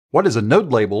What is a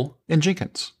node label in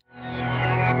Jenkins?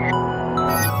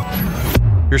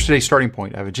 Here's today's starting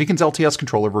point. I have a Jenkins LTS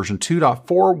controller version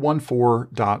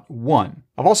 2.414.1.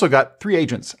 I've also got 3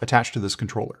 agents attached to this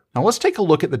controller. Now let's take a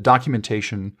look at the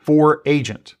documentation for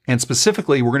agent. And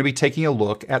specifically, we're going to be taking a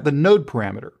look at the node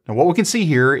parameter. Now what we can see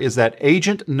here is that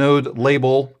agent node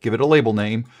label, give it a label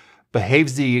name,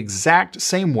 behaves the exact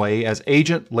same way as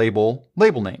agent label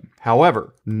name.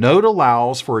 However, node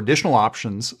allows for additional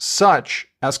options such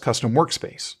as custom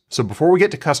workspace. So before we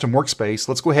get to custom workspace,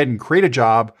 let's go ahead and create a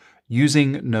job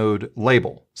using node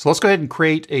label. So let's go ahead and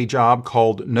create a job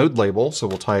called node label. So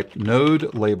we'll type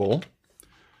node label,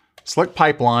 select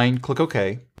pipeline, click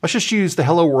OK. Let's just use the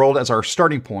hello world as our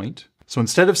starting point. So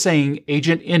instead of saying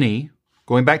agent any,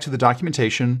 going back to the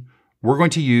documentation, we're going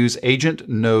to use agent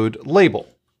node label.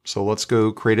 So let's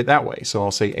go create it that way. So I'll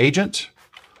say agent,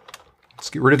 let's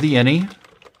get rid of the any.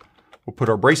 We'll put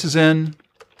our braces in,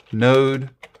 node,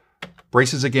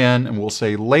 braces again, and we'll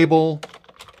say label.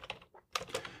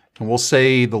 And we'll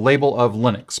say the label of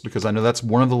Linux because I know that's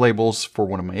one of the labels for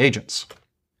one of my agents.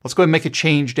 Let's go ahead and make a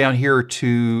change down here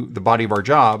to the body of our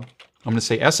job. I'm going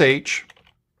to say sh.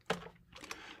 I'm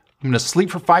going to sleep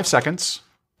for 5 seconds.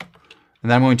 And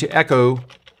then I'm going to echo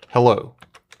hello.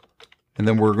 And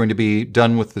then we're going to be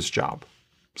done with this job.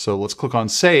 So let's click on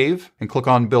save and click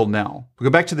on build now. If we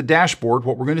go back to the dashboard,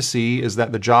 what we're going to see is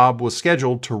that the job was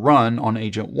scheduled to run on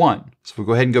agent 1. So if we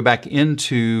go ahead and go back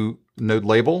into node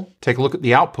label, take a look at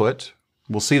the output,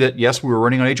 we'll see that yes, we were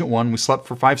running on agent 1, we slept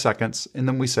for 5 seconds, and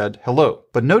then we said hello.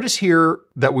 But notice here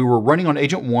that we were running on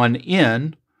agent 1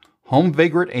 in home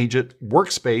vagrant agent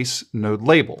workspace node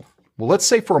label. Well, let's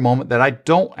say for a moment that I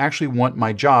don't actually want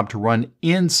my job to run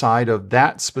inside of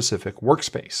that specific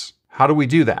workspace. How do we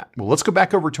do that? Well, let's go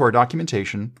back over to our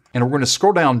documentation and we're going to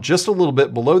scroll down just a little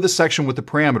bit below the section with the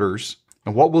parameters.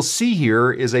 And what we'll see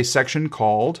here is a section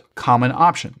called Common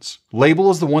Options.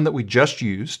 Label is the one that we just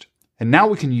used. And now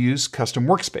we can use Custom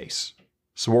Workspace.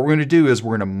 So what we're going to do is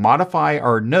we're going to modify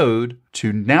our node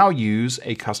to now use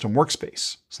a custom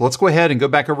workspace. So let's go ahead and go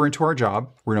back over into our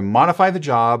job. We're going to modify the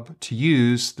job to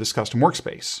use this custom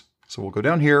workspace. So we'll go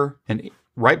down here and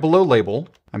right below label,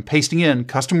 I'm pasting in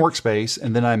custom workspace,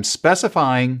 and then I'm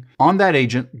specifying on that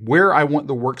agent where I want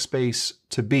the workspace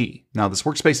to be. Now this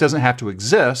workspace doesn't have to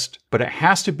exist, but it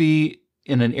has to be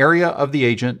in an area of the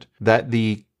agent that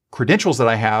the credentials that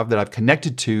I have that I've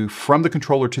connected to from the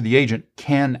controller to the agent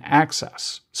can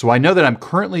access. So I know that I'm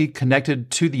currently connected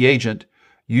to the agent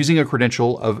using a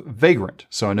credential of Vagrant.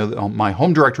 So I know that my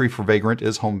home directory for Vagrant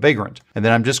is home Vagrant. And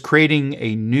then I'm just creating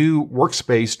a new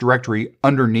workspace directory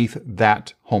underneath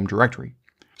that home directory.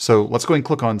 So let's go ahead and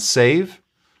click on save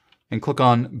and click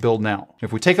on build now.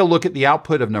 If we take a look at the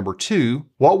output of number 2,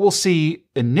 what we'll see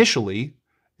initially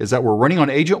is that we're running on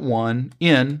agent 1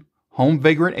 in home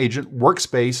vagrant agent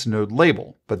workspace node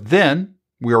label. But then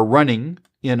we are running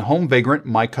in home vagrant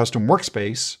my custom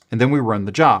workspace, and then we run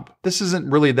the job. This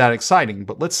isn't really that exciting,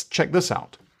 but let's check this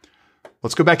out.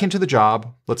 Let's go back into the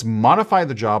job. Let's modify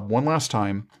the job one last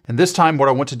time. And this time what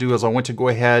I want to do is I want to go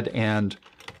ahead and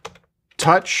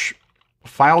touch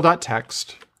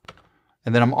file.txt.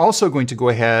 And then I'm also going to go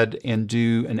ahead and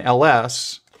do an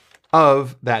ls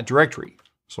of that directory.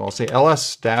 So I'll say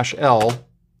ls-l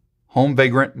home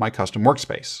vagrant my custom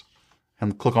workspace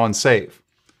and click on save.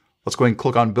 Let's go ahead and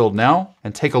click on build now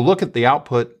and take a look at the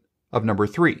output of number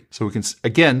 3. So we can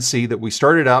again see that we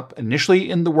started up initially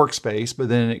in the workspace, but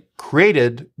then it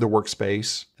created the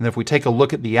workspace. And if we take a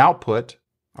look at the output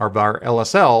of our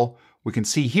LSL, we can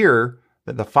see here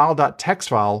that the file.txt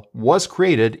file was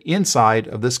created inside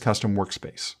of this custom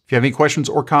workspace. If you have any questions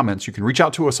or comments, you can reach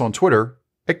out to us on Twitter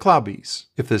at CloudBees.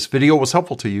 If this video was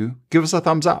helpful to you, give us a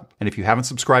thumbs up. And if you haven't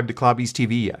subscribed to CloudBees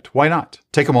TV yet, why not?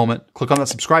 Take a moment, click on that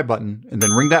subscribe button, and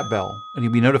then ring that bell, and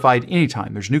you'll be notified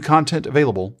anytime there's new content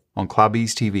available on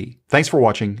CloudBees TV. Thanks for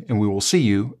watching, and we will see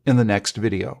you in the next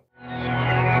video.